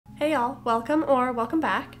Hey y'all, welcome or welcome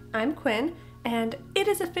back. I'm Quinn, and it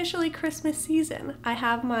is officially Christmas season. I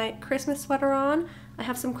have my Christmas sweater on, I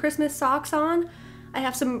have some Christmas socks on, I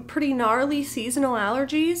have some pretty gnarly seasonal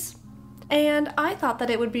allergies, and I thought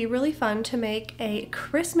that it would be really fun to make a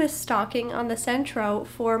Christmas stocking on the sentro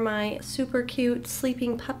for my super cute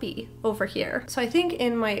sleeping puppy over here. So I think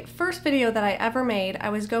in my first video that I ever made,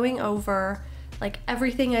 I was going over like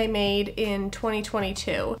everything I made in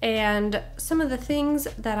 2022. And some of the things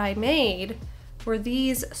that I made were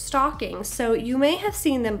these stockings. So you may have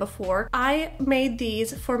seen them before. I made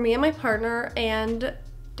these for me and my partner, and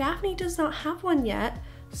Daphne does not have one yet.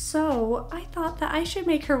 So I thought that I should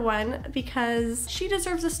make her one because she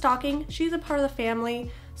deserves a stocking. She's a part of the family.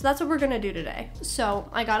 So that's what we're gonna do today. So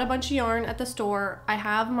I got a bunch of yarn at the store. I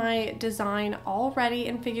have my design all ready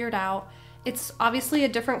and figured out. It's obviously a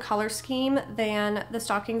different color scheme than the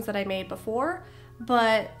stockings that I made before,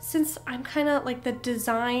 but since I'm kind of like the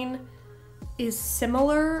design is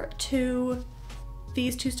similar to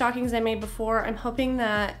these two stockings I made before, I'm hoping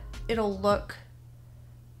that it'll look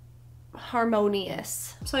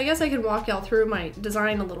harmonious. So I guess I could walk y'all through my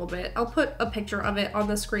design a little bit. I'll put a picture of it on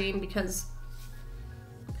the screen because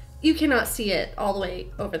you cannot see it all the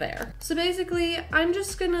way over there. So basically, I'm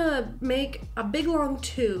just gonna make a big long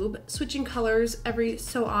tube, switching colors every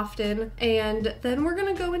so often, and then we're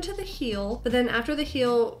gonna go into the heel. But then after the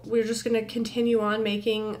heel, we're just gonna continue on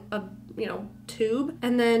making a tube,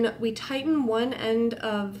 and then we tighten one end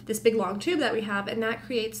of this big long tube that we have, and that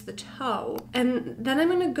creates the toe. And then I'm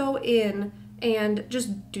gonna go in and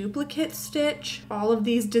just duplicate stitch all of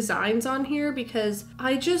these designs on here because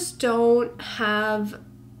I just don't have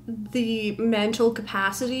the mental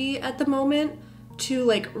capacity at the moment to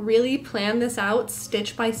like really plan this out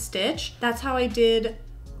stitch by stitch. That's how I did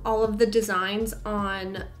all of the designs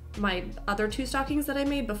on my other two stockings that I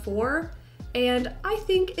made before, and I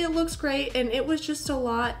think it looks great, and it was just a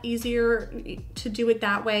lot easier to do it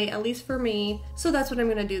that way, at least for me. So that's what I'm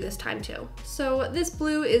gonna do this time too. So this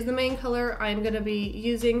blue is the main color I'm gonna be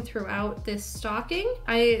using throughout this stocking.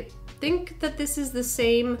 I think that this is the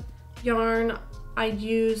same yarn I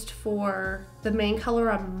used for the main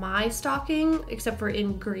color on my stocking, except for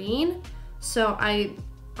in green. So I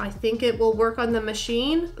think it will work on the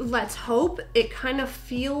machine. Let's hope. It kind of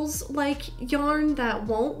feels like yarn that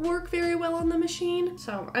won't work very well on the machine.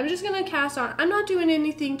 So I'm just gonna cast on. I'm not doing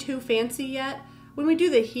anything too fancy yet. When we do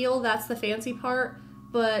the heel, that's the fancy part.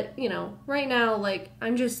 But right now, like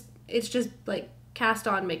it's just like cast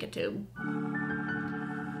on, make a tube.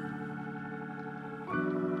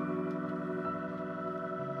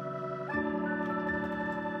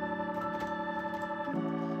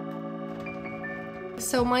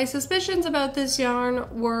 So my suspicions about this yarn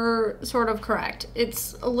were sort of correct.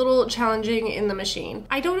 It's a little challenging in the machine.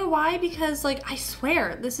 I don't know why, because like I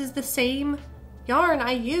swear this is the same yarn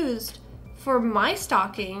I used for my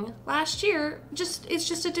stocking last year. It's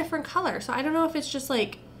just a different color. So I don't know if it's just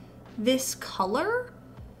like this color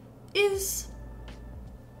is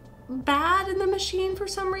bad in the machine for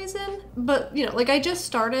some reason, but like I just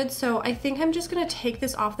started, so I think I'm just gonna take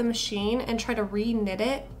this off the machine and try to re-knit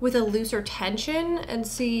it with a looser tension and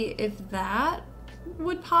see if that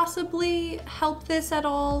would possibly help this at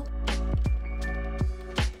all.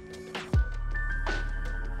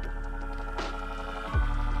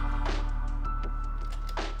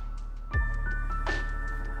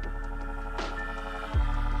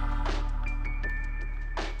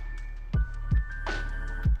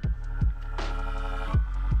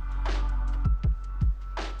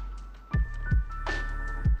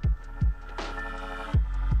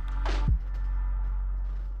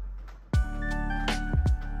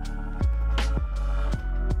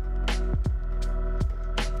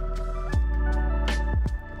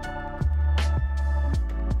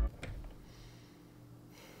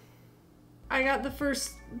 I got the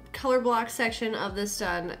first color block section of this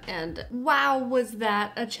done, and wow, was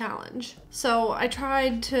that a challenge. So I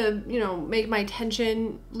tried to, make my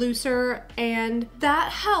tension looser, and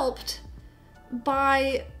that helped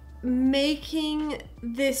by making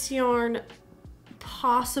this yarn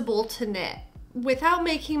possible to knit. Without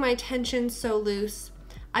making my tension so loose,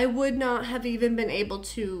 I would not have even been able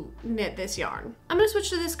to knit this yarn. I'm gonna switch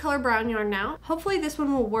to this color brown yarn now. Hopefully this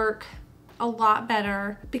one will work a lot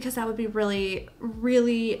better because that would be really,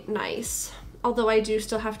 really nice. Although I do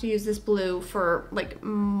still have to use this blue for like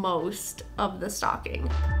most of the stocking.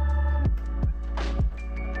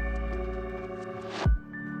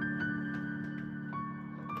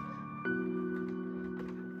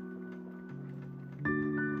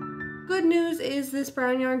 Good news is this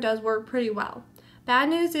brown yarn does work pretty well. Bad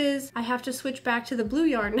news is I have to switch back to the blue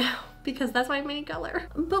yarn now because that's my main color.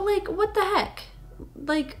 But like, what the heck?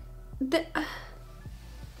 Like,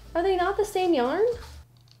 are they not the same yarn?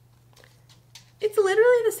 It's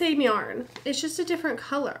literally the same yarn. It's just a different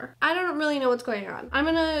color. I don't really know what's going on. I'm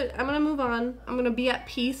gonna move on. I'm gonna be at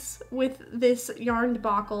peace with this yarn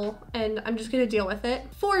debacle, and I'm just gonna deal with it.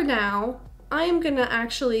 For now, I'm gonna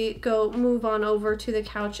actually go move on over to the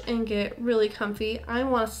couch and get really comfy. I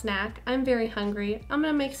want a snack. I'm very hungry. I'm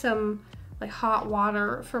gonna make some like hot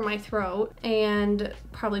water for my throat and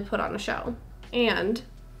probably put on a show. And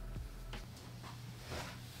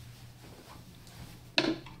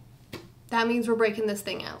that means we're breaking this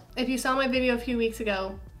thing out. If you saw my video a few weeks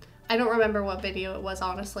ago, I don't remember what video it was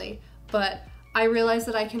honestly, but I realized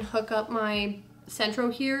that I can hook up my Centro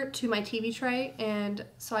here to my TV tray, and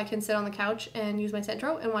so I can sit on the couch and use my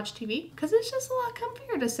Centro and watch TV, because it's just a lot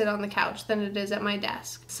comfier to sit on the couch than it is at my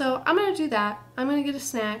desk. So I'm gonna do that. I'm gonna get a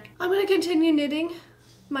snack. I'm gonna continue knitting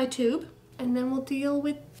my tube, and then we'll deal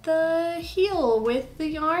with the heel with the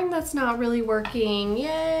yarn that's not really working.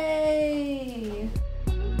 Yay!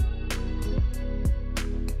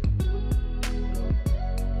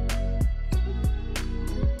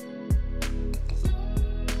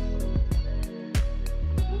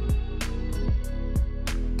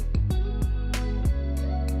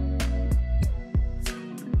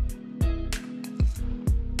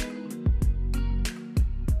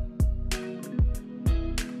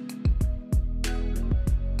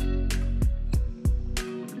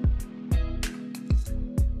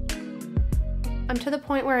 I'm to the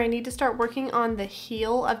point where I need to start working on the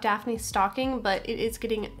heel of Daphne's stocking, but it is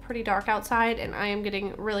getting pretty dark outside and I am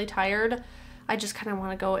getting really tired. I just kind of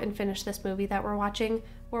want to go and finish this movie that we're watching.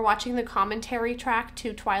 We're watching the commentary track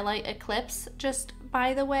to Twilight Eclipse, just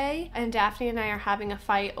by the way, and Daphne and I are having a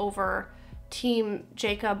fight over Team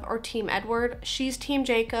Jacob or Team Edward. She's Team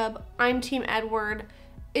Jacob, I'm Team Edward.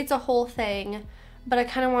 It's a whole thing, but I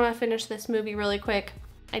kind of want to finish this movie really quick.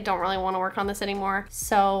 I don't really want to work on this anymore,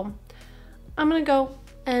 so I'm gonna go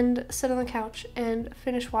and sit on the couch and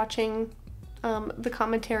finish watching the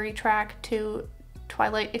commentary track to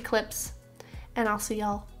Twilight Eclipse, and I'll see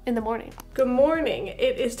y'all in the morning. Good morning.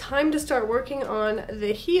 It is time to start working on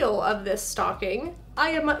the heel of this stocking. I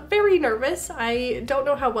am very nervous. I don't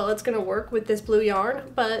know how well it's gonna work with this blue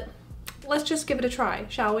yarn, but let's just give it a try,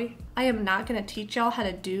 shall we? I am not gonna teach y'all how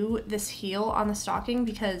to do this heel on the stocking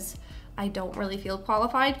because I don't really feel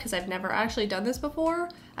qualified because I've never actually done this before.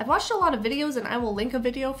 I've watched a lot of videos and I will link a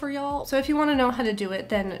video for y'all. So if you want to know how to do it,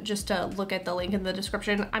 then just look at the link in the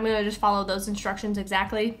description. I'm going to just follow those instructions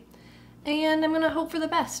exactly. And I'm going to hope for the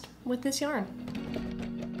best with this yarn.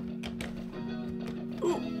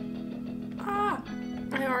 Ooh. Ah!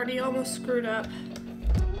 I already almost screwed up.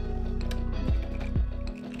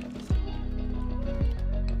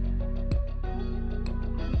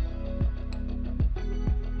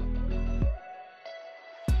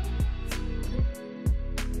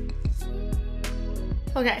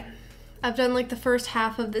 Okay, I've done like the first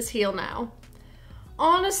half of this heel now.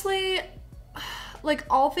 Honestly, like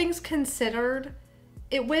all things considered,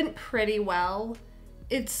 it went pretty well.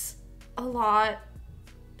 It's a lot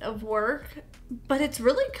of work, but it's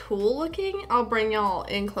really cool looking. I'll bring y'all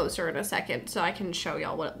in closer in a second so I can show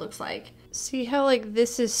y'all what it looks like. See how like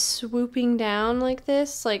this is swooping down like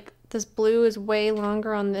this? Like this blue is way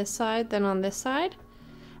longer on this side than on this side?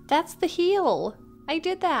 That's the heel. I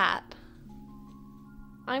did that.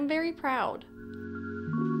 I'm very proud.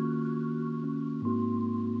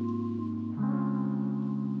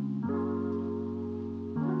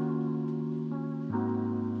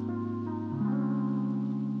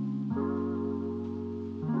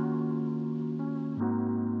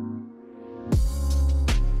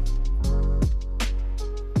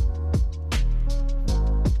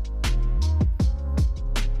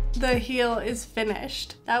 The heel is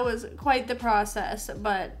finished. That was quite the process,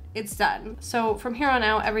 but it's done. So from here on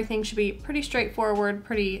out, everything should be pretty straightforward,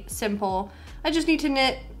 pretty simple. I just need to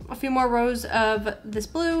knit a few more rows of this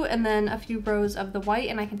blue and then a few rows of the white,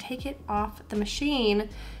 and I can take it off the machine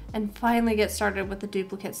and finally get started with the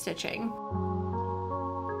duplicate stitching.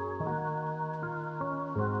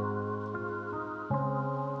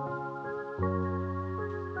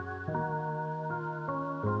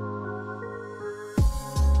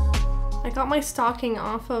 I got my stocking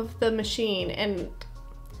off of the machine and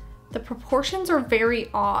the proportions are very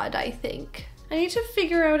odd, I think. I need to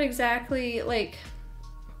figure out exactly like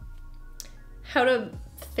how to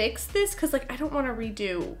fix this because like I don't want to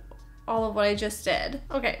redo all of what I just did.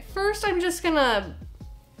 Okay, first I'm just gonna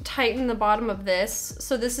tighten the bottom of this.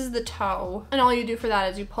 So this is the toe, and all you do for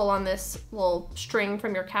that is you pull on this little string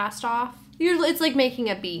from your cast off. Usually it's like making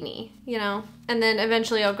a beanie, you know? And then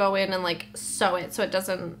eventually I'll go in and like sew it so it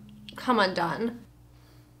doesn't come undone.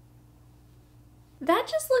 That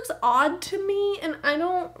just looks odd to me and I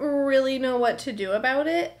don't really know what to do about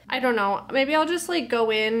it. I don't know. Maybe I'll just like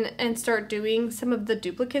go in and start doing some of the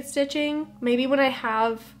duplicate stitching. Maybe when I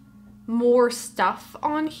have more stuff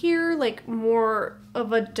on here, like more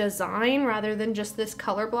of a design rather than just this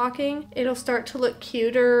color blocking, it'll start to look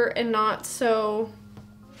cuter and not so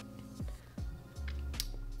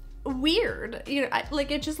weird. You know,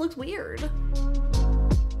 like it just looks weird.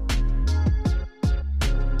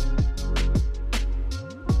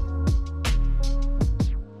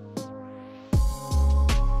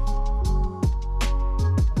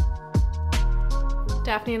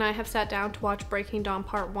 Daphne and I have sat down to watch Breaking Dawn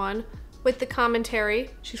Part 1 with the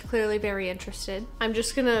commentary. She's clearly very interested. I'm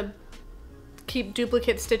just gonna keep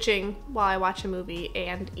duplicate stitching while I watch a movie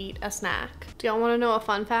and eat a snack. Do y'all wanna know a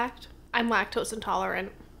fun fact? I'm lactose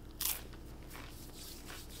intolerant.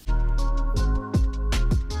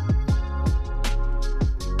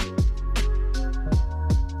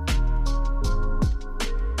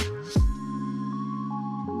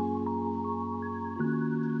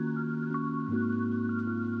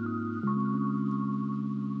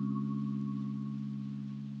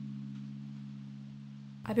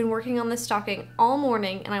 I've been working on this stocking all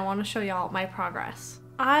morning and I want to show y'all my progress.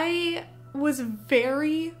 I was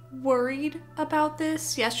very worried about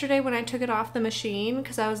this yesterday when I took it off the machine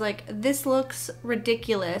because I was like, this looks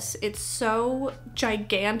ridiculous. It's so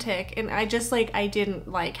gigantic and I didn't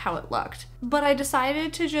like how it looked. But I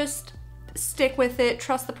decided to just stick with it,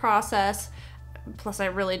 trust the process. Plus I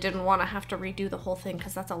really didn't want to have to redo the whole thing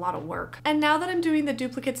because that's a lot of work. And now that I'm doing the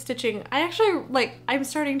duplicate stitching, I'm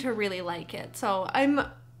starting to really like it. So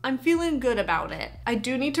I'm feeling good about it. I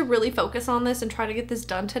do need to really focus on this and try to get this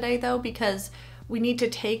done today though, because we need to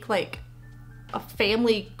take like a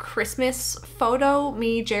family Christmas photo,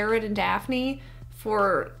 me, Jared, and Daphne,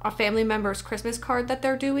 for a family member's Christmas card that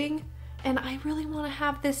they're doing. And I really want to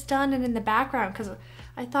have this done and in the background because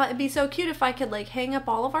I thought it'd be so cute if I could like hang up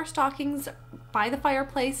all of our stockings by the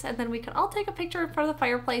fireplace and then we could all take a picture in front of the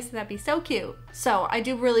fireplace and that'd be so cute. So I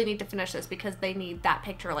do really need to finish this because they need that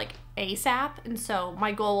picture like ASAP, and so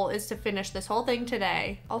my goal is to finish this whole thing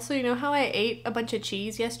today. Also, you know how I ate a bunch of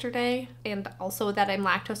cheese yesterday and also that I'm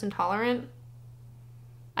lactose intolerant?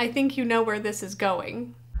 I think you know where this is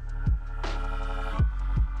going.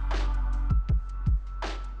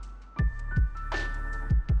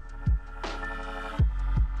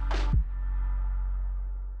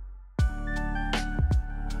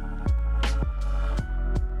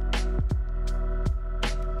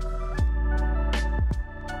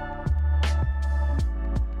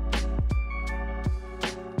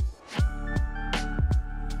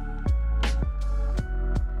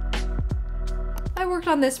 I worked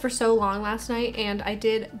on this for so long last night and I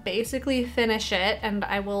did basically finish it, and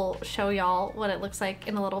I will show y'all what it looks like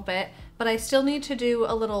in a little bit, but I still need to do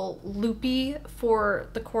a little loopy for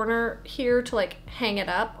the corner here to like hang it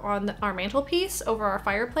up on our mantelpiece over our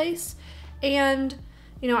fireplace. And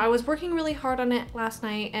you know, I was working really hard on it last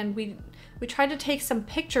night and we tried to take some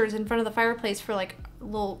pictures in front of the fireplace for like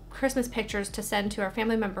little Christmas pictures to send to our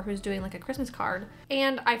family member who's doing like a Christmas card,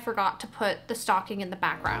 and I forgot to put the stocking in the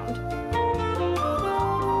background.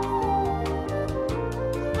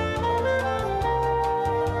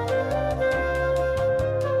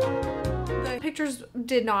 Pictures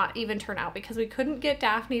did not even turn out because we couldn't get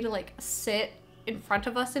Daphne to like sit in front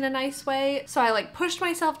of us in a nice way. So I like pushed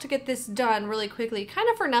myself to get this done really quickly, kind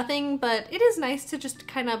of for nothing, but it is nice to just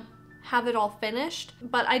kind of have it all finished.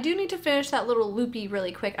 But I do need to finish that little loopy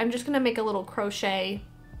really quick. I'm just gonna make a little crochet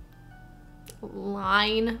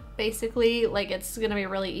line basically, like it's gonna be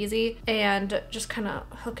really easy, and just kind of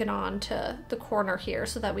hook it on to the corner here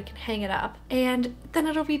so that we can hang it up, and then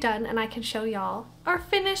it'll be done and I can show y'all our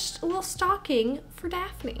finished little stocking for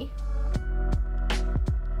Daphne.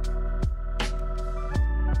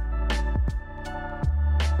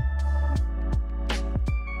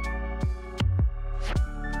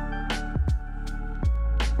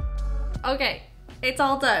 Okay, it's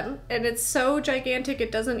all done, and it's so gigantic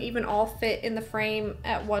it doesn't even all fit in the frame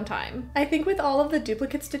at one time. I think with all of the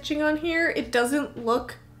duplicate stitching on here, it doesn't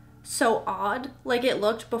look so odd like it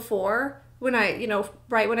looked before when I, you know,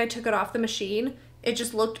 right when I took it off the machine. It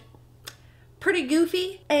just looked pretty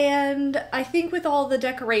goofy, and I think with all the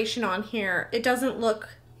decoration on here, it doesn't look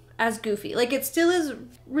as goofy. Like, it still is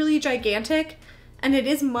really gigantic, and it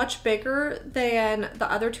is much bigger than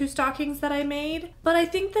the other two stockings that I made, but I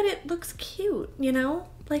think that it looks cute, you know?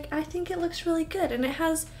 Like, I think it looks really good, and it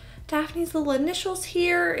has Daphne's little initials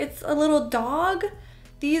here. It's a little dog,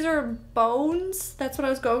 These are bones. That's what I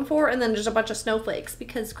was going for. And then there's a bunch of snowflakes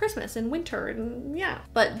because Christmas and winter and yeah.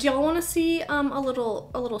 But do y'all want to see a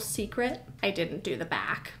little secret? I didn't do the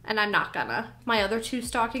back and I'm not gonna. My other 2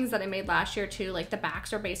 stockings that I made last year too, like the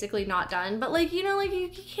backs are basically not done. But like, you know, like you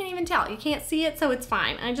can't even tell. You can't see it, so it's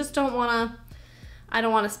fine. I just don't want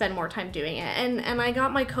to spend more time doing it. And I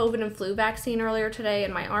got my COVID and flu vaccine earlier today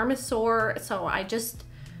and my arm is sore, so I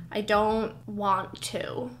don't want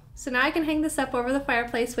to. So now I can hang this up over the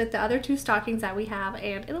fireplace with the other 2 stockings that we have,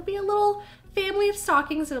 and it'll be a little family of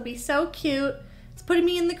stockings. It'll be so cute. It's putting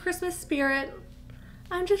me in the Christmas spirit.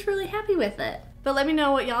 I'm just really happy with it. But let me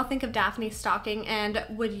know what y'all think of Daphne's stocking, and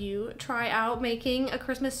would you try out making a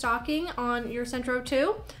Christmas stocking on your Centro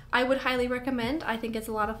too? I would highly recommend. I think it's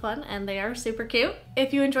a lot of fun and they are super cute.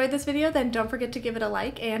 If you enjoyed this video, then don't forget to give it a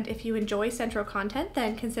like, and if you enjoy Centro content,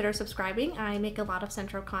 then consider subscribing. I make a lot of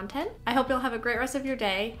Centro content. I hope you'll have a great rest of your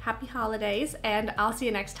day. Happy holidays, and I'll see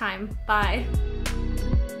you next time. Bye.